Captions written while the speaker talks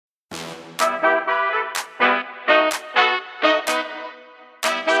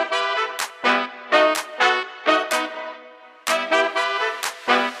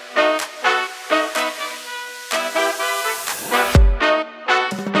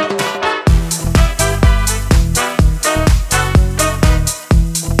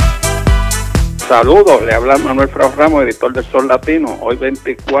Saludos, le habla Manuel Frau Ramos, editor del Sol Latino. Hoy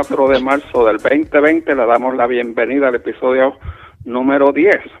 24 de marzo del 2020 le damos la bienvenida al episodio número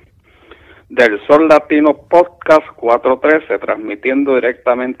 10 del Sol Latino Podcast 413, transmitiendo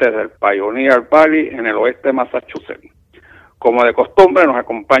directamente desde el Pioneer Valley en el oeste de Massachusetts. Como de costumbre, nos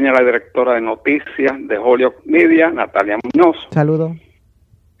acompaña la directora de noticias de Holyoke Media, Natalia Muñoz. Saludos.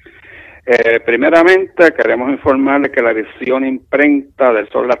 Primeramente, queremos informarle que la edición imprenta del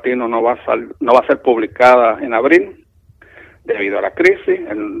Sol Latino no va a ser publicada en abril debido a la crisis.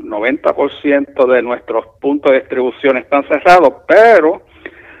 El 90% de nuestros puntos de distribución están cerrados, pero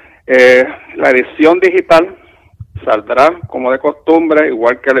la edición digital saldrá como de costumbre,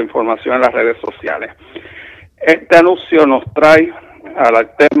 igual que la información en las redes sociales. Este anuncio nos trae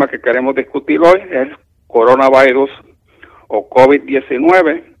al tema que queremos discutir hoy, el coronavirus o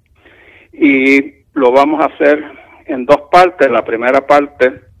COVID-19, y lo vamos a hacer en dos partes. La primera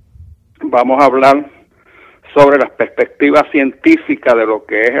parte vamos a hablar sobre las perspectivas científicas de lo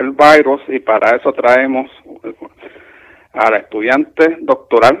que es el virus, y para eso traemos a la estudiante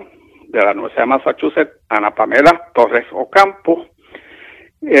doctoral de la Universidad de Massachusetts, Ana Pamela Torres Ocampo,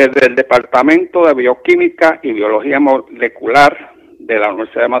 del Departamento de Bioquímica y Biología Molecular de la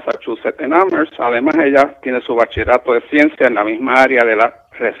Universidad de Massachusetts en Amherst. Además, ella tiene su bachillerato de ciencia en la misma área del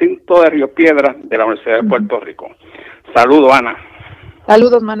recinto de Río Piedras de la Universidad de Puerto Rico. Saludos, Ana.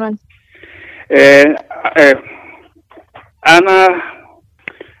 Saludos, Manuel. Ana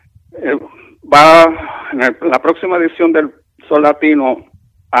va en la próxima edición del Sol Latino.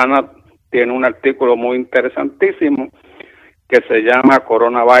 Ana tiene un artículo muy interesantísimo que se llama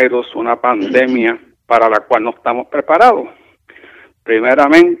Coronavirus, una pandemia para la cual no estamos preparados.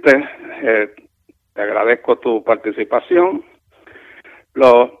 Primeramente, te agradezco tu participación.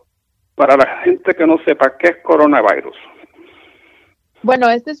 Para la gente que no sepa, ¿qué es coronavirus? Bueno,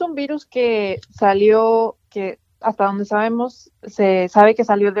 este es un virus que salió, que hasta donde sabemos, se sabe que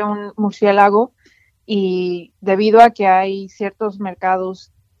salió de un murciélago, y debido a que hay ciertos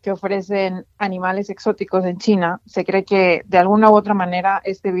mercados que ofrecen animales exóticos en China, se cree que de alguna u otra manera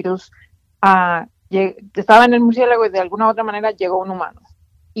este virus estaba en el murciélago y de alguna u otra manera llegó a un humano.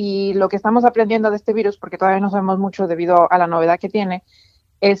 Y lo que estamos aprendiendo de este virus, porque todavía no sabemos mucho debido a la novedad que tiene,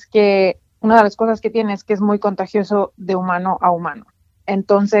 es que una de las cosas que tiene es que es muy contagioso de humano a humano.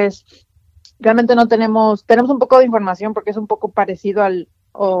 Entonces, realmente no tenemos un poco de información porque es un poco parecido al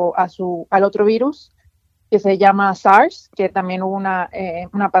otro virus que se llama SARS, que también hubo una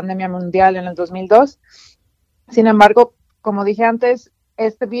pandemia mundial en el 2002. Sin embargo, como dije antes,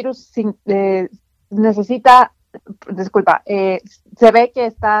 este virus se ve que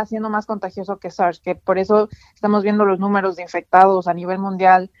está siendo más contagioso que SARS, que por eso estamos viendo los números de infectados a nivel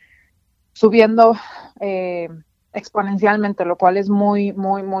mundial subiendo exponencialmente, lo cual es muy,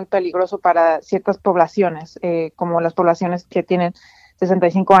 muy, muy peligroso para ciertas poblaciones, como las poblaciones que tienen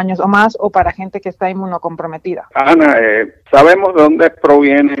 65 años o más, o para gente que está inmunocomprometida. Ana, sabemos de dónde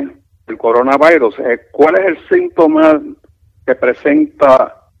proviene el coronavirus. ¿Cuál es el síntoma que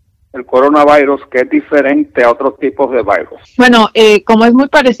presenta el coronavirus que es diferente a otros tipos de virus? Bueno, como es muy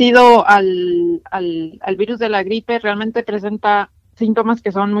parecido al virus de la gripe, realmente presenta síntomas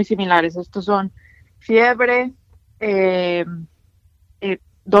que son muy similares. Estos son fiebre,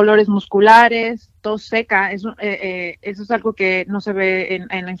 dolores musculares, tos seca. Eso es algo que no se ve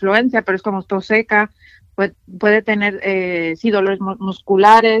en la influenza, pero es como tos seca. Puede tener, dolores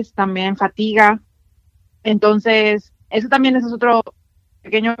musculares, también fatiga. Entonces, eso también es otro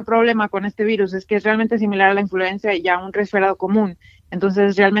pequeño problema con este virus, es que es realmente similar a la influenza y a un resfriado común.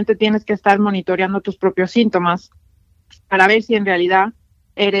 Entonces, realmente tienes que estar monitoreando tus propios síntomas para ver si en realidad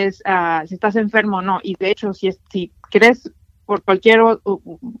si estás enfermo o no. Y de hecho, si crees por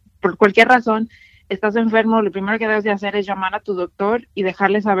cualquier razón estás enfermo, lo primero que debes de hacer es llamar a tu doctor y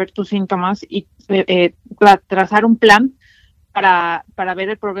dejarle saber tus síntomas y trazar un plan para ver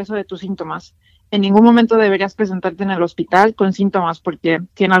el progreso de tus síntomas. En ningún momento deberías presentarte en el hospital con síntomas, porque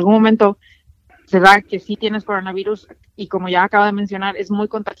si en algún momento se da que sí tienes coronavirus, y como ya acabo de mencionar, es muy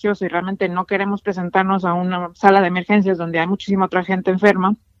contagioso y realmente no queremos presentarnos a una sala de emergencias donde hay muchísima otra gente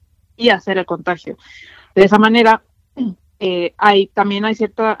enferma y hacer el contagio. De esa manera, hay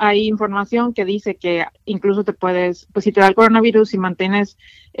información que dice que incluso si te da el coronavirus,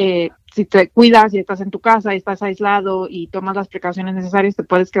 si te cuidas y estás en tu casa y estás aislado y tomas las precauciones necesarias, te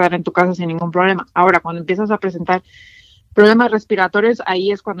puedes quedar en tu casa sin ningún problema. Ahora, cuando empiezas a presentar problemas respiratorios,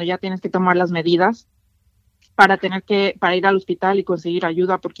 ahí es cuando ya tienes que tomar las medidas para ir al hospital y conseguir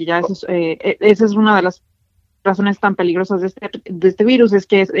ayuda, porque ya esa es una de las razones tan peligrosas de este virus, es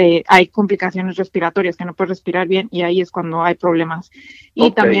que hay complicaciones respiratorias, que no puedes respirar bien, y ahí es cuando hay problemas.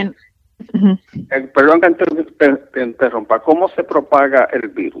 Y también Ujú. Perdón que te interrumpa. ¿Cómo se propaga el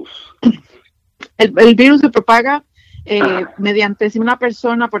virus? El virus se propaga mediante si una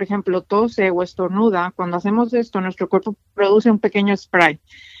persona, por ejemplo, tose o estornuda. Cuando hacemos esto, nuestro cuerpo produce un pequeño spray,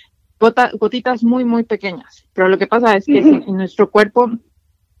 gotitas muy, muy pequeñas. Pero lo que pasa es que si nuestro cuerpo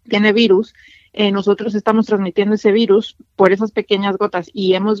tiene virus, nosotros estamos transmitiendo ese virus por esas pequeñas gotas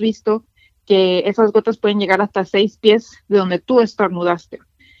y hemos visto que esas gotas pueden llegar hasta 6 pies de donde tú estornudaste.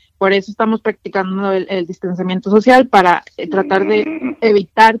 Por eso estamos practicando el distanciamiento social para tratar de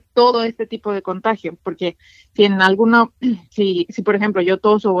evitar todo este tipo de contagio, porque si en si por ejemplo yo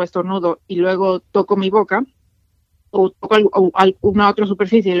toso o estornudo y luego toco mi boca o toco alguna otra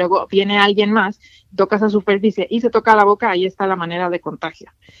superficie y luego viene alguien más, toca esa superficie y se toca la boca, ahí está la manera de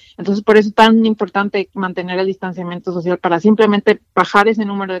contagio. Entonces por eso es tan importante mantener el distanciamiento social para simplemente bajar ese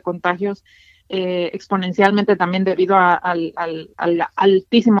número de contagios exponencialmente también debido al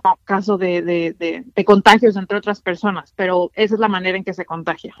altísimo caso de contagios entre otras personas, pero esa es la manera en que se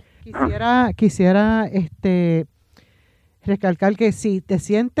contagia. Quisiera recalcar que si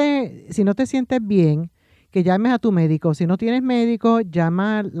no te sientes bien, que llames a tu médico. Si no tienes médico,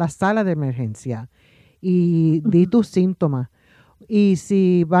 llama a la sala de emergencia y di tus síntomas. Y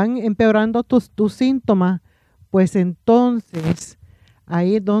si van empeorando tus síntomas, pues entonces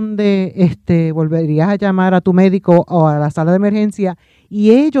ahí es donde volverías a llamar a tu médico o a la sala de emergencia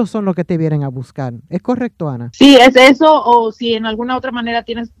y ellos son los que te vienen a buscar. ¿Es correcto, Ana? Sí, es eso, o si en alguna otra manera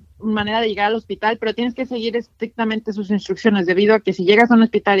tienes manera de llegar al hospital, pero tienes que seguir estrictamente sus instrucciones, debido a que si llegas a un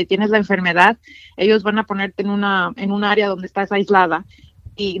hospital y tienes la enfermedad, ellos van a ponerte en un área donde estás aislada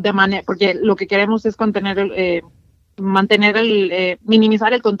y porque lo que queremos es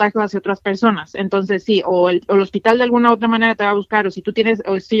minimizar el contagio hacia otras personas. Entonces sí, o el hospital de alguna otra manera te va a buscar, o si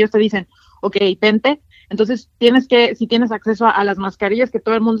ellos te dicen, ok, vente, entonces si tienes acceso a las mascarillas que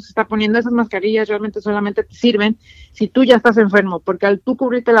todo el mundo se está poniendo, esas mascarillas realmente solamente te sirven si tú ya estás enfermo, porque al tú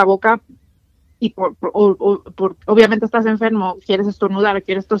cubrirte la boca y obviamente estás enfermo, quieres estornudar o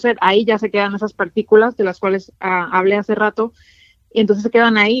quieres toser, ahí ya se quedan esas partículas de las cuales hablé hace rato, y entonces se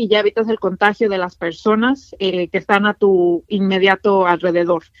quedan ahí y ya evitas el contagio de las personas que están a tu inmediato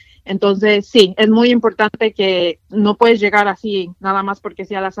alrededor. Entonces, sí, es muy importante que no puedes llegar así, nada más porque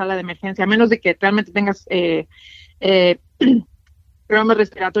sea la sala de emergencia, a menos de que realmente tengas problemas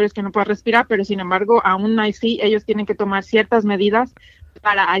respiratorios que no puedas respirar, pero sin embargo, aún así, ellos tienen que tomar ciertas medidas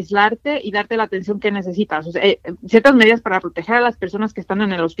para aislarte y darte la atención que necesitas. O sea, ciertas medidas para proteger a las personas que están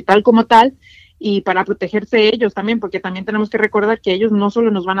en el hospital como tal y para protegerse ellos también, porque también tenemos que recordar que ellos no solo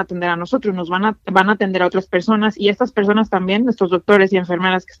nos van a atender a nosotros, van a atender a otras personas, y estas personas también, estos doctores y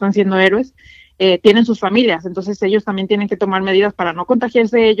enfermeras que están siendo héroes, tienen sus familias, entonces ellos también tienen que tomar medidas para no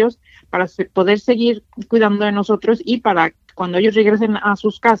contagiarse ellos, para poder seguir cuidando de nosotros y para cuando ellos regresen a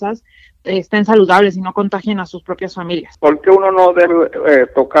sus casas estén saludables y no contagien a sus propias familias. ¿Por qué uno no debe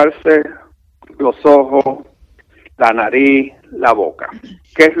tocarse los ojos, la nariz, la boca?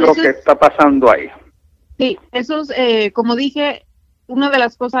 ¿Qué es lo que está pasando ahí? Sí, eso es, como dije, una de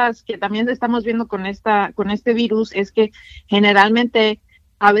las cosas que también estamos viendo con este virus es que generalmente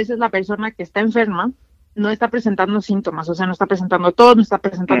a veces la persona que está enferma no está presentando síntomas, o sea, no está presentando tos, no está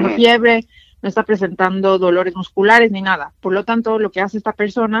presentando fiebre, no está presentando dolores musculares ni nada. Por lo tanto, lo que hace esta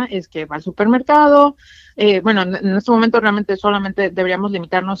persona es que va al supermercado. En este momento realmente solamente deberíamos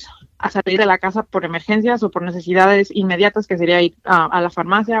limitarnos a salir de la casa por emergencias o por necesidades inmediatas, que sería ir a la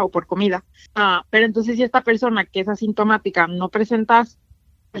farmacia o por comida. Pero entonces, si esta persona que es asintomática no presentas,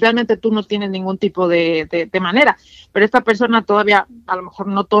 realmente tú no tienes ningún tipo de manera, pero esta persona todavía a lo mejor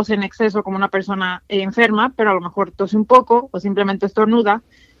no tose en exceso como una persona enferma, pero a lo mejor tose un poco o simplemente estornuda,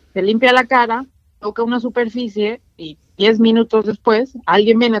 se limpia la cara, toca una superficie y 10 minutos después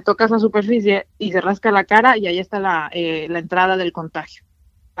alguien viene, toca esa superficie y se rasca la cara y ahí está la entrada del contagio.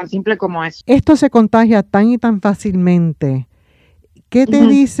 Tan simple como eso. Esto se contagia tan y tan fácilmente. ¿Qué te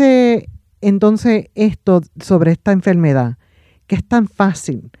dice entonces esto sobre esta enfermedad? Que es tan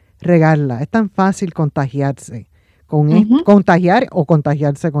fácil regarla, es tan fácil contagiarse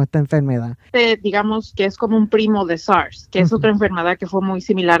contagiarse con esta enfermedad. Digamos que es como un primo de SARS, que es otra enfermedad que fue muy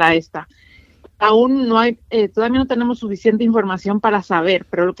similar a esta. Aún no hay, todavía no tenemos suficiente información para saber,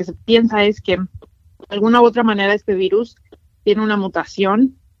 pero lo que se piensa es que de alguna u otra manera este virus tiene una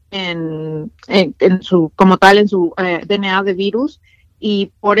mutación en su DNA de virus,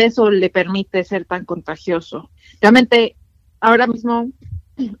 y por eso le permite ser tan contagioso. Realmente ahora mismo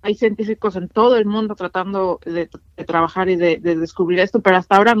hay científicos en todo el mundo tratando de trabajar y de descubrir esto, pero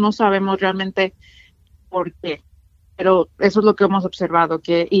hasta ahora no sabemos realmente por qué. Pero eso es lo que hemos observado,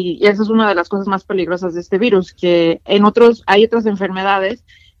 y esa es una de las cosas más peligrosas de este virus, que hay otras enfermedades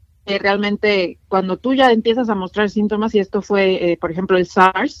realmente cuando tú ya empiezas a mostrar síntomas, y esto fue, por ejemplo, el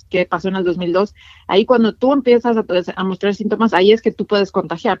SARS, que pasó en el 2002, ahí cuando tú empiezas a mostrar síntomas, ahí es que tú puedes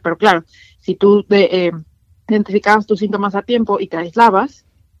contagiar. Pero claro, si tú identificabas tus síntomas a tiempo y te aislabas,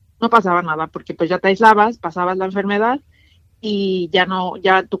 no pasaba nada, porque pues ya te aislabas, pasabas la enfermedad y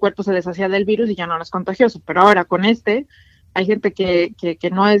ya tu cuerpo se deshacía del virus y ya no eres contagioso. Pero ahora con hay gente que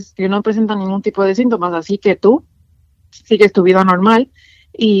no presenta ningún tipo de síntomas, así que tú sigues tu vida normal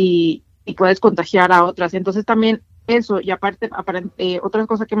y puedes contagiar a otras. Entonces también eso, y aparte otra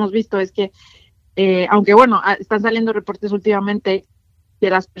cosa que hemos visto es que, aunque bueno, están saliendo reportes últimamente que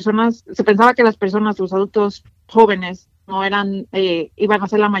las personas, se pensaba que los adultos jóvenes no iban a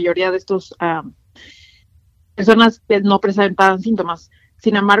ser la mayoría de estos personas que no presentaban síntomas.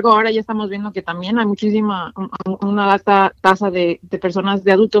 Sin embargo, ahora ya estamos viendo que también hay una alta tasa de personas,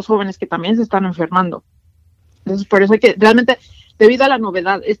 de adultos jóvenes que también se están enfermando. Entonces, por eso hay que, realmente, debido a la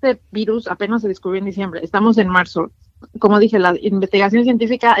novedad, este virus apenas se descubrió en diciembre, estamos en marzo. Como dije, la investigación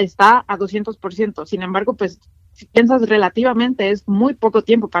científica está a 200%. Sin embargo, pues, si piensas relativamente, es muy poco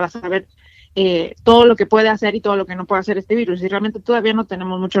tiempo para saber todo lo que puede hacer y todo lo que no puede hacer este virus. Y realmente todavía no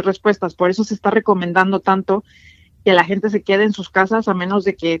tenemos muchas respuestas. Por eso se está recomendando tanto que la gente se quede en sus casas, a menos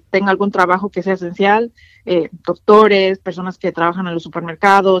de que tenga algún trabajo que sea esencial, doctores, personas que trabajan en los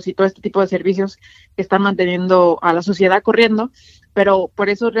supermercados y todo este tipo de servicios que están manteniendo a la sociedad corriendo. Pero por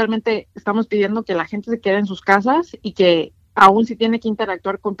eso realmente estamos pidiendo que la gente se quede en sus casas y que aún si tiene que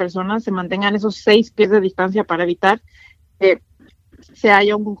interactuar con personas, se mantengan esos 6 pies de distancia para evitar que se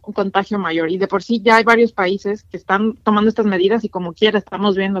haya un contagio mayor. Y de por sí ya hay varios países que están tomando estas medidas y como quiera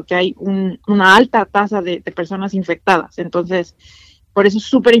estamos viendo que hay una alta tasa de personas infectadas. Entonces, por eso es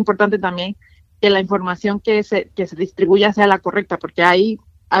súper importante también que la información que se distribuya sea la correcta, porque hay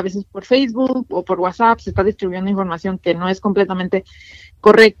a veces por Facebook o por WhatsApp se está distribuyendo información que no es completamente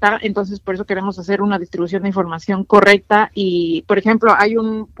correcta. Entonces por eso queremos hacer una distribución de información correcta. Y por ejemplo hay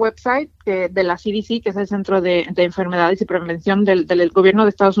un website de la CDC, que es el Centro de Enfermedades y Prevención del Gobierno de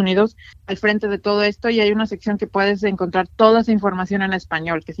Estados Unidos, al frente de todo esto, y hay una sección que puedes encontrar toda esa información en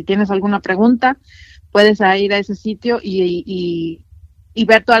español, que si tienes alguna pregunta puedes ir a ese sitio y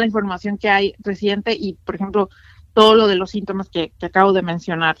ver toda la información que hay reciente. Y por ejemplo todo lo de los síntomas que acabo de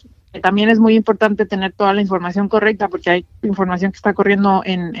mencionar. También es muy importante tener toda la información correcta, porque hay información que está corriendo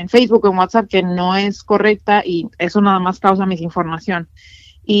en Facebook o en WhatsApp que no es correcta y eso nada más causa misinformación.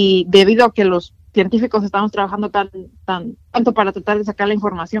 Y debido a que los científicos estamos trabajando tanto para tratar de sacar la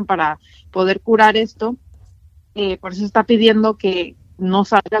información para poder curar esto, por eso se está pidiendo que no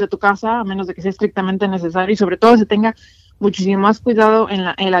salgas de tu casa a menos de que sea estrictamente necesario, y sobre todo se tenga muchísimo más cuidado en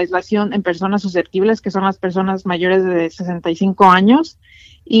la aislación en personas susceptibles, que son las personas mayores de 65 años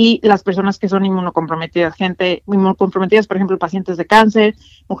y las personas que son inmunocomprometidas, por ejemplo, pacientes de cáncer,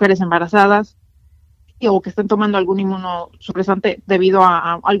 mujeres embarazadas o que estén tomando algún inmunosupresante debido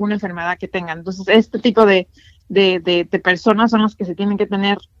a alguna enfermedad que tengan. Entonces, este tipo de personas son las que se tienen que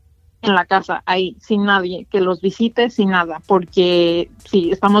tener en la casa, ahí, sin nadie, que los visite, sin nada, porque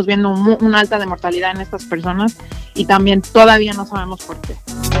sí, estamos viendo una alta de mortalidad en estas personas y también todavía no sabemos por qué.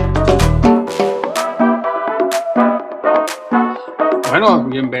 Bueno,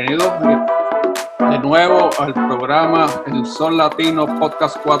 bienvenidos de nuevo al programa El Sol Latino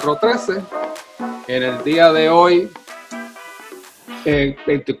Podcast 413. En el día de hoy,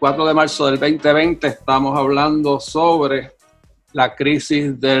 24 de marzo del 2020, estamos hablando sobre la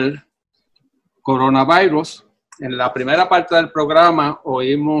crisis del coronavirus. En la primera parte del programa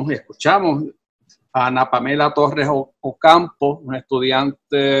escuchamos a Ana Pamela Torres Ocampo, una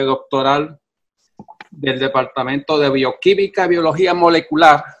estudiante doctoral del Departamento de Bioquímica y Biología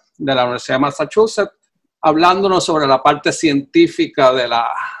Molecular de la Universidad de Massachusetts, hablándonos sobre la parte científica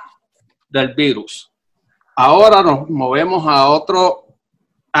del virus. Ahora nos movemos a otro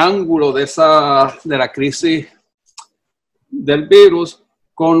ángulo de la crisis del virus,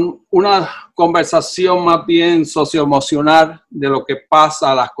 con una conversación más bien socioemocional de lo que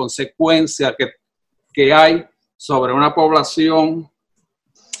pasa, las consecuencias que hay sobre una población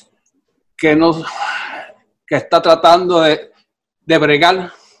que está tratando de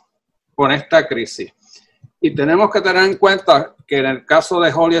bregar con esta crisis. Y tenemos que tener en cuenta que en el caso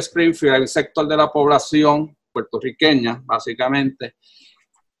de Holly Springfield hay un sector de la población puertorriqueña, básicamente,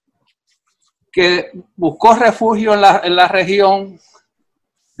 que buscó refugio en la región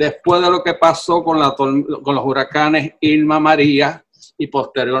después de lo que pasó con los huracanes Irma, María y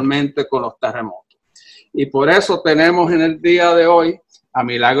posteriormente con los terremotos. Y por eso tenemos en el día de hoy a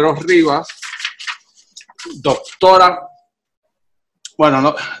Milagros Rivas,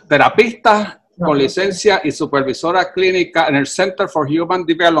 terapista con licencia y supervisora clínica en el Center for Human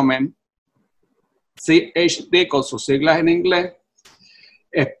Development, CHD con sus siglas en inglés,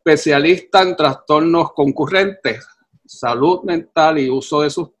 especialista en trastornos concurrentes, salud mental y uso de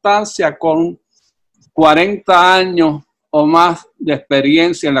sustancias, con 40 años o más de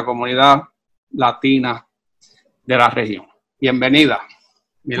experiencia en la comunidad latina de la región. Bienvenida,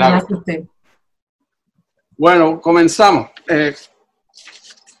 Milagros. Gracias a usted. Bueno, comenzamos.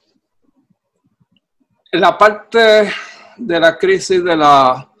 La parte de la crisis de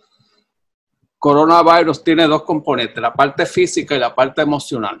la coronavirus tiene dos componentes, la parte física y la parte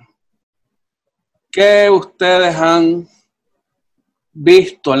emocional. ¿Qué ustedes han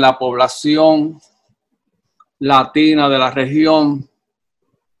visto en la población latina de la región?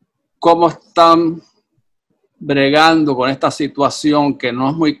 ¿Cómo están bregando con esta situación que no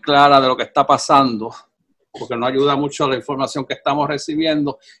es muy clara de lo que está pasando? Porque no ayuda mucho la información que estamos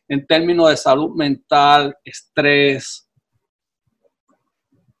recibiendo en términos de salud mental, estrés.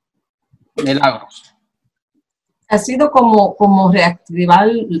 Milagros. Ha sido como reactivar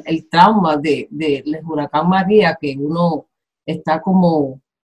el trauma del huracán María, que uno está como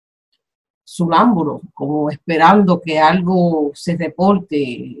sonámbulo, como esperando que algo se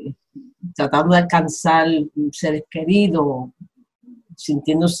reporte, tratando de alcanzar seres queridos,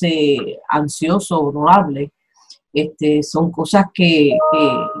 sintiéndose ansioso, vulnerable. Son cosas que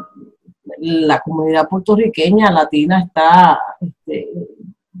la comunidad puertorriqueña latina está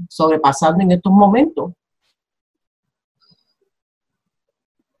sobrepasando en estos momentos.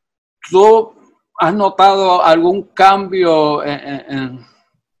 ¿Tú has notado algún cambio en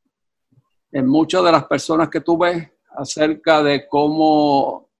muchas de las personas que tú ves acerca de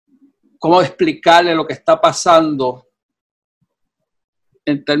cómo explicarle lo que está pasando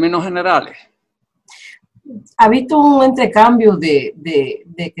en términos generales? ¿Ha visto un intercambio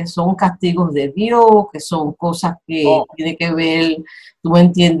de que son castigos de Dios, que son cosas que tiene que ver, tú me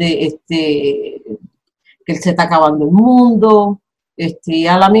entiendes, que se está acabando el mundo, y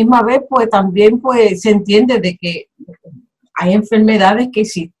a la misma vez pues también pues se entiende de que hay enfermedades que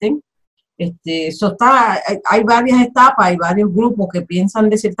existen, hay varias etapas, hay varios grupos que piensan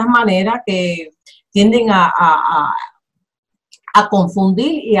de ciertas maneras que tienden a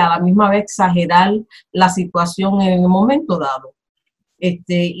confundir y a la misma vez exagerar la situación en el momento dado.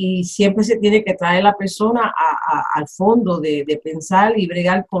 Y siempre se tiene que traer a la persona al fondo de pensar y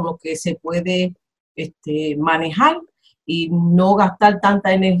bregar con lo que se puede manejar y no gastar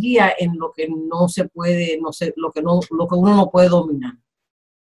tanta energía en lo que no se puede, lo que uno no puede dominar.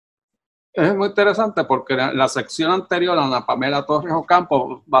 Es muy interesante porque en la sección anterior, Ana Pamela Torres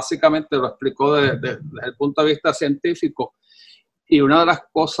Ocampo básicamente lo explicó desde el punto de vista científico. Y una de las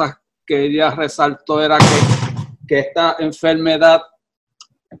cosas que ella resaltó era que esta enfermedad...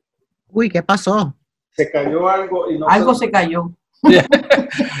 Uy, ¿qué pasó? Se cayó algo y no algo se cayó.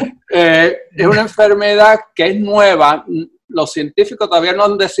 Es una enfermedad que es nueva. Los científicos todavía no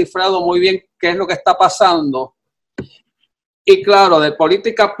han descifrado muy bien qué es lo que está pasando. Y claro, de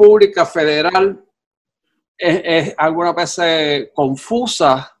política pública federal es algunas veces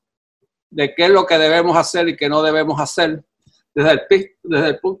confusa de qué es lo que debemos hacer y qué no debemos hacer. Desde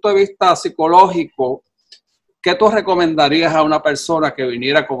el punto de vista psicológico, ¿qué tú recomendarías a una persona que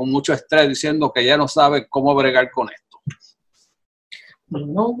viniera con mucho estrés diciendo que ya no sabe cómo bregar con esto?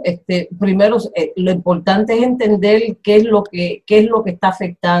 Bueno, primero lo importante es entender qué es lo que está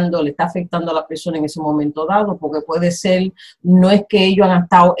afectando, le está afectando a la persona en ese momento dado, porque puede ser, no es que ellos han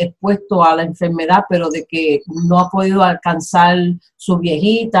estado expuestos a la enfermedad, pero de que no ha podido alcanzar su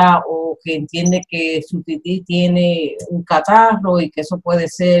viejita o que entiende que su tití tiene un catarro y que eso puede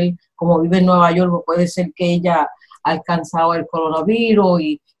ser, como vive en Nueva York, puede ser que ella ha alcanzado el coronavirus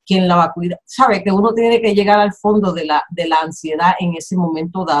y quién la va a cuidar. Sabe que uno tiene que llegar al fondo de la ansiedad en ese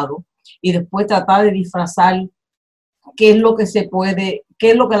momento dado y después tratar de disfrazar qué es lo que se puede,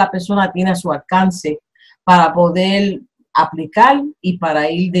 qué es lo que la persona tiene a su alcance para poder aplicar y para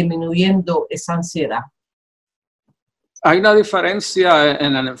ir disminuyendo esa ansiedad. ¿Hay una diferencia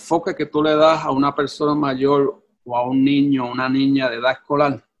en el enfoque que tú le das a una persona mayor o a un niño o una niña de edad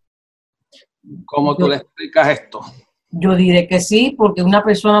escolar? ¿Cómo tú le explicas esto? Yo diré que sí, porque una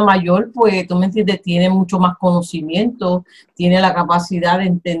persona mayor, pues, tú me entiendes, tiene mucho más conocimiento, tiene la capacidad de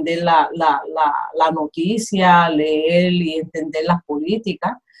entender la noticia, leer y entender las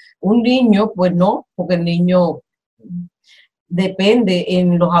políticas. Un niño, pues no, porque el niño depende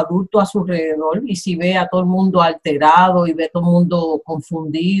en los adultos a su alrededor y si ve a todo el mundo alterado y ve a todo el mundo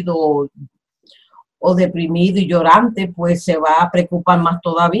confundido o deprimido y llorante, pues se va a preocupar más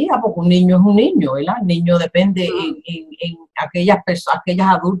todavía, porque un niño es un niño, ¿verdad? El niño depende en aquellas personas,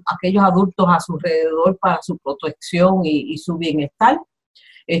 aquellos adultos a su alrededor para su protección y su bienestar.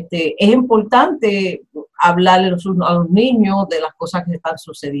 Es importante hablarle a los niños de las cosas que están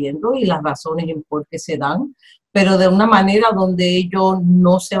sucediendo y las razones en por qué se dan, pero de una manera donde ellos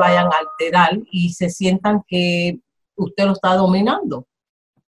no se vayan a alterar y se sientan que usted lo está dominando.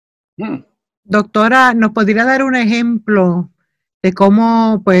 Doctora, ¿nos podría dar un ejemplo de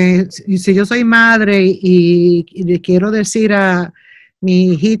cómo, pues, si yo soy madre y le quiero decir a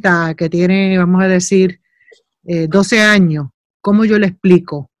mi hijita que tiene, vamos a decir, 12 años, cómo yo le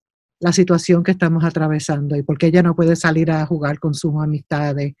explico la situación que estamos atravesando y por qué ella no puede salir a jugar con sus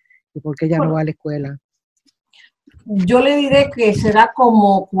amistades y por qué ella no va a la escuela? Yo le diré que será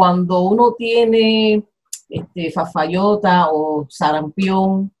como cuando uno tiene fafayota o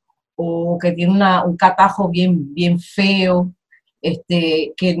sarampión, o que tiene un catajo bien feo,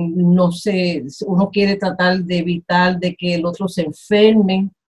 que no sé, uno quiere tratar de evitar de que el otro se enferme,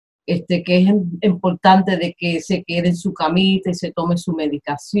 que es importante de que se quede en su camita y se tome sus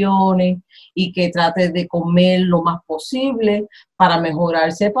medicaciones y que trate de comer lo más posible para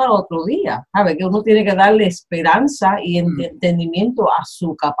mejorarse para otro día. ¿Sabe? Que uno tiene que darle esperanza y entendimiento a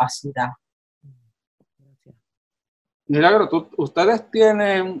su capacidad. Milagro, ustedes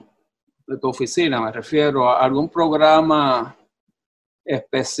tienen, de tu oficina me refiero, a algún programa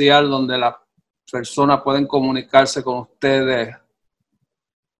especial donde las personas pueden comunicarse con ustedes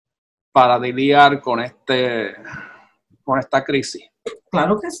para lidiar con esta crisis.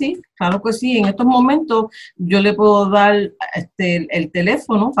 Claro que sí, claro que sí. En estos momentos yo le puedo dar el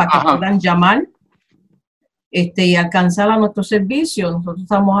teléfono para que puedan llamar y alcanzar a nuestro servicio. Nosotros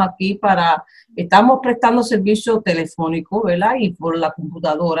estamos prestando servicio telefónico, ¿verdad? Y por la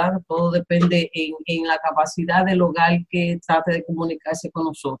computadora, todo depende en la capacidad del hogar que trate de comunicarse con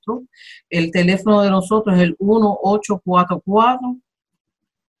nosotros. El teléfono de nosotros es el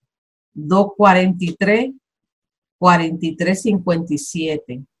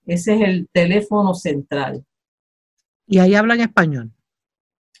 1-844-243-4357. Ese es el teléfono central. ¿Y ahí hablan español?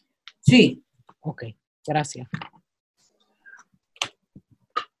 Sí. Ok, gracias.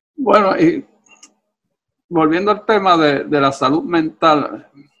 Bueno, y volviendo al tema de la salud mental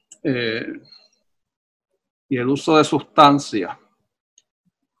y el uso de sustancias,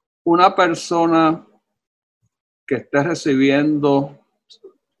 una persona que esté recibiendo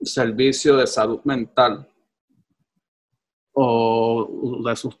servicio de salud mental o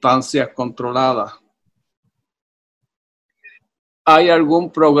de sustancias controladas, ¿hay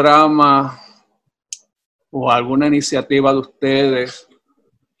algún programa o alguna iniciativa de ustedes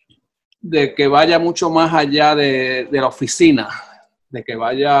de que vaya mucho más allá de la oficina, de que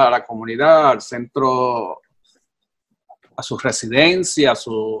vaya a la comunidad, al centro, a su residencia, a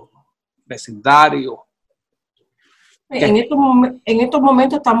su vecindario? En estos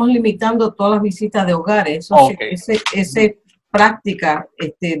momentos estamos limitando todas las visitas de hogares. Esa es práctica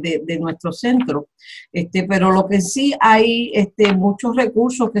de nuestro centro. Pero lo que sí hay muchos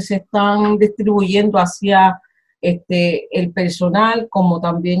recursos que se están distribuyendo hacia el personal, como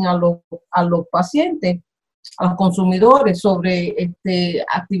también a los pacientes, a los consumidores, sobre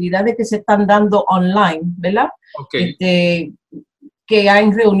actividades que se están dando online, ¿verdad? Que hay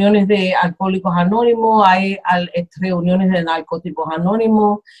reuniones de alcohólicos anónimos, hay reuniones de narcóticos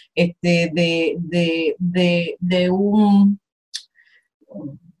anónimos, de un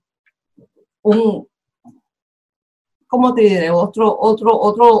 ¿cómo te diré? Otro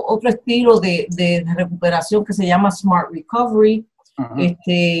estilo de recuperación que se llama Smart Recovery.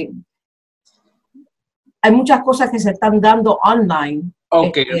 Hay muchas cosas que se están dando online.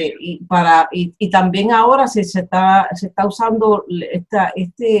 Y también ahora se está usando esta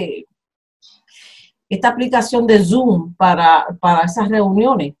aplicación de Zoom para esas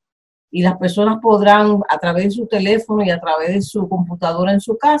reuniones, y las personas podrán, a través de su teléfono y a través de su computadora en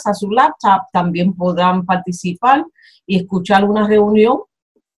su casa, su laptop, también podrán participar y escuchar una reunión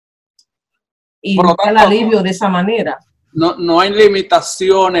y buscar el alivio de esa manera. No hay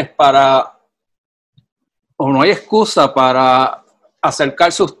limitaciones o no hay excusa para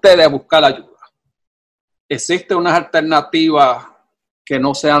acercarse a ustedes a buscar ayuda. ¿Existen unas alternativas que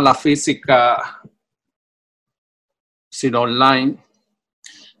no sean la física, sino online?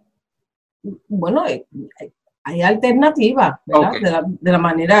 Bueno, hay alternativas, ¿verdad? Okay. De la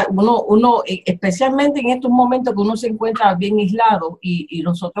manera, uno, especialmente en estos momentos que uno se encuentra bien aislado y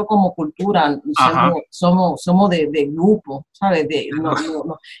nosotros como cultura somos de grupo, ¿sabes?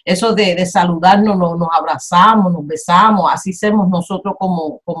 Eso de saludarnos, nos abrazamos, nos besamos, así somos nosotros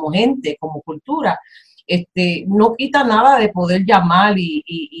como gente, como cultura. No quita nada de poder llamar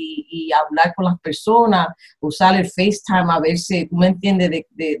y hablar con las personas, usar el FaceTime a verse, tú me entiendes,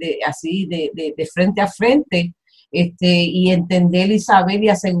 así de frente a frente, y entender y saber y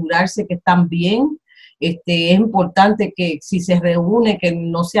asegurarse que están bien. Es importante que si se reúne, que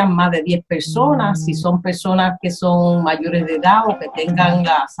no sean más de 10 personas, si son personas que son mayores de edad o que tengan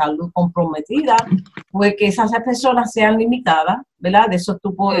la salud comprometida, pues que esas personas sean limitadas, ¿verdad? De esos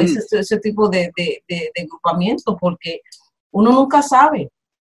tipos, ese tipo de agrupamiento, porque uno nunca sabe.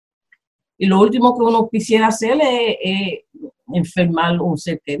 Y lo último que uno quisiera hacer es enfermar un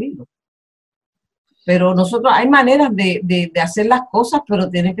ser querido. Pero nosotros, hay maneras de hacer las cosas, pero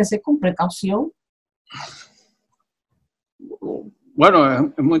tienen que ser con precaución.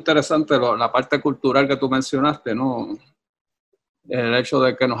 Bueno, es muy interesante la parte cultural que tú mencionaste, ¿no? El hecho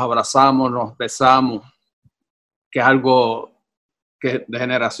de que nos abrazamos, nos besamos, que es algo que de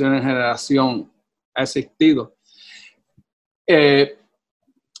generación en generación ha existido.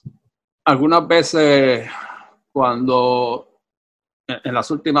 Algunas veces, cuando en las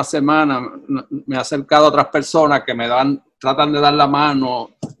últimas semanas me he acercado a otras personas que tratan de dar la mano,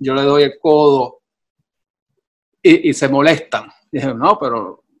 yo le doy el codo y se molestan. Y dije, no,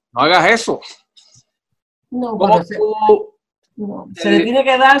 pero no hagas eso. No, se le tiene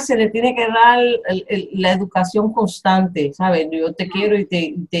que dar la educación constante, ¿sabes? Yo te quiero y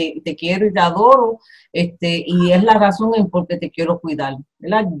te quiero y te adoro, y es la razón en por qué te quiero cuidar,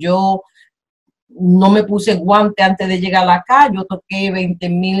 ¿verdad? Yo no me puse guante antes de llegar acá, yo toqué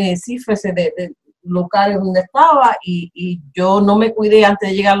 20,000 cifras de locales donde estaba y yo no me cuidé antes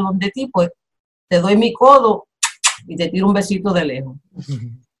de llegar donde ti, pues te doy mi codo y te tiro un besito de lejos.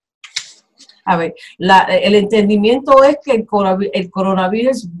 A ver, el entendimiento es que el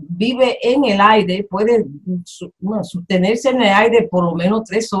coronavirus vive en el aire, puede sostenerse en el aire por lo menos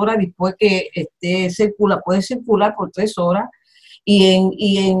 3 horas después que puede circular por 3 horas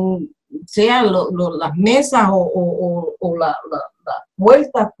y sean las mesas o las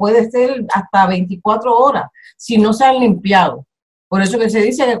puertas, puede ser hasta 24 horas si no se han limpiado. Por eso que se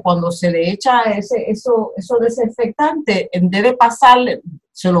dice que cuando se le echa eso desinfectante, en vez de pasarle,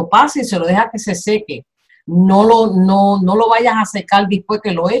 se lo pasa y se lo deja que se seque. No lo vayas a secar después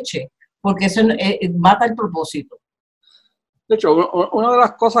que lo eche, porque eso mata el propósito. De hecho, una de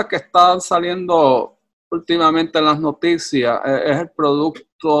las cosas que están saliendo últimamente en las noticias es el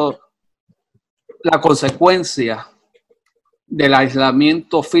producto, la consecuencia del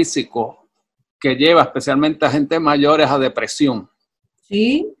aislamiento físico que lleva especialmente a gente mayores a depresión.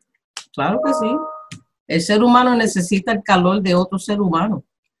 Sí, claro que sí. El ser humano necesita el calor de otro ser humano.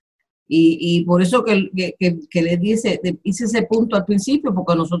 Y por eso que hice ese punto al principio,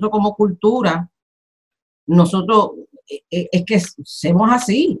 porque nosotros como cultura, es que somos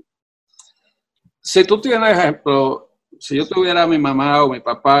así. Si tú tienes ejemplo, si yo tuviera a mi mamá o mi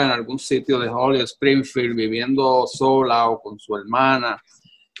papá en algún sitio de Holly Springfield viviendo sola o con su hermana,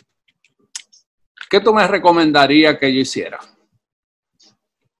 ¿qué tú me recomendarías que yo hiciera?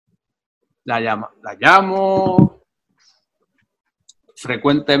 La llamo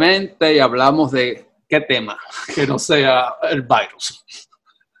frecuentemente y hablamos de qué tema, que no sea el virus.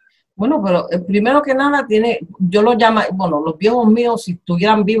 Bueno, pero primero que nada yo lo llamo, bueno, los viejos míos, si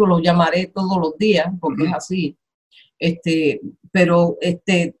estuvieran vivos, los llamaré todos los días, porque es así. Pero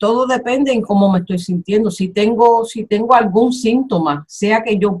todo depende en cómo me estoy sintiendo. Si tengo algún síntoma, sea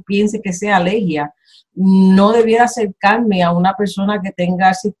que yo piense que sea alergia, no debiera acercarme a una persona que tenga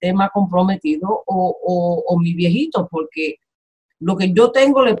el sistema comprometido o mi viejito, porque lo que yo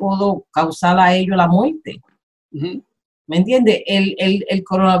tengo le puedo causar a ellos la muerte. Uh-huh. ¿Me entiendes? El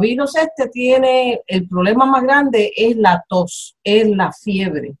coronavirus tiene, el problema más grande es la tos, es la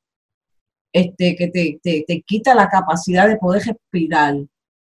fiebre, que te quita la capacidad de poder respirar.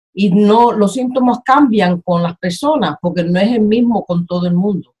 Y los síntomas cambian con las personas porque no es el mismo con todo el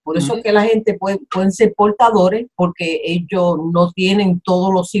mundo. Por eso que la gente pueden ser portadores porque ellos no tienen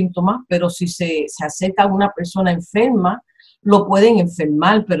todos los síntomas, pero si se acerca a una persona enferma, lo pueden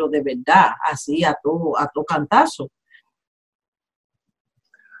enfermar, pero de verdad, así a todo cantazo.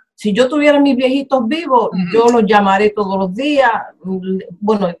 Si yo tuviera mis viejitos vivos, yo los llamaré todos los días.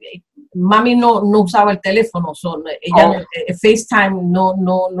 Bueno, mami no usaba el teléfono, ella FaceTime no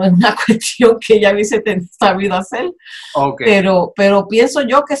es una cuestión que ella hubiese sabido hacer. Okay. Pero pienso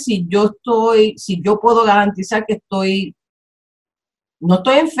yo que si yo puedo garantizar que no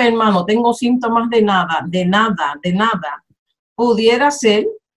estoy enferma, no tengo síntomas de nada, pudiera ser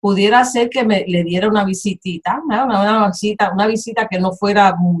que le diera una visitita, una visita que no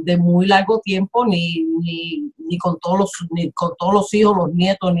fuera de muy largo tiempo, ni con todos los hijos, los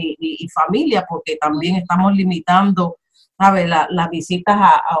nietos, ni familia, porque también estamos limitando, ¿sabes?, las visitas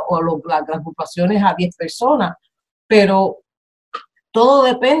las agrupaciones a 10 personas, pero todo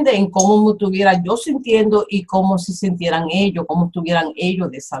depende en cómo me estuviera yo sintiendo y cómo se sintieran ellos, cómo estuvieran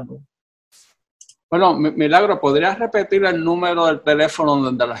ellos de salud. Bueno, Milagro, ¿podrías repetir el número del teléfono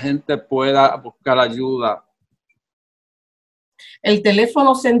donde la gente pueda buscar ayuda? El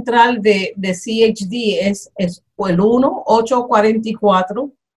teléfono central de CHD es el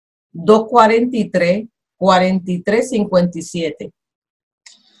 1-844-243-4357.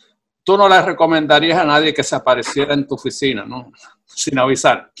 Tú no le recomendarías a nadie que se apareciera en tu oficina, ¿no? Sin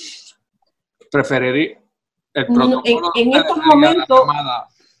avisar. Preferiría el protocolo.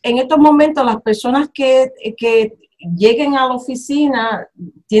 En estos momentos, las personas que lleguen a la oficina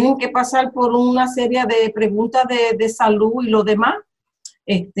tienen que pasar por una serie de preguntas de salud y lo demás,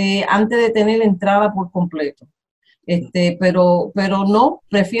 antes de tener entrada por completo. Pero no,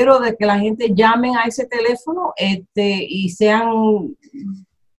 prefiero de que la gente llamen a ese teléfono y sean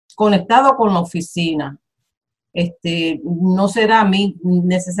conectados con la oficina. No será a mí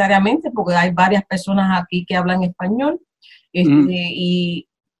necesariamente, porque hay varias personas aquí que hablan español, y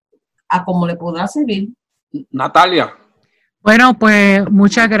a cómo le podrá servir. Natalia. Bueno, pues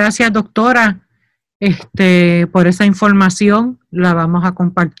muchas gracias, doctora, por esa información. La vamos a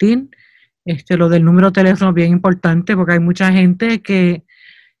compartir. Lo del número de teléfono es bien importante porque hay mucha gente que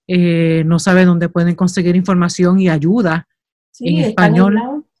no sabe dónde pueden conseguir información y ayuda en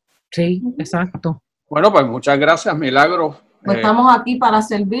español. Sí, exacto. Bueno, pues muchas gracias, Milagro. Pues estamos aquí para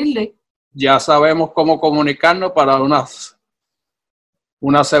servirle. Ya sabemos cómo comunicarnos para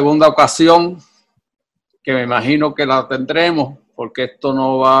una segunda ocasión, que me imagino que la tendremos, porque esto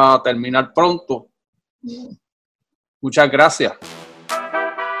no va a terminar pronto. Muchas gracias.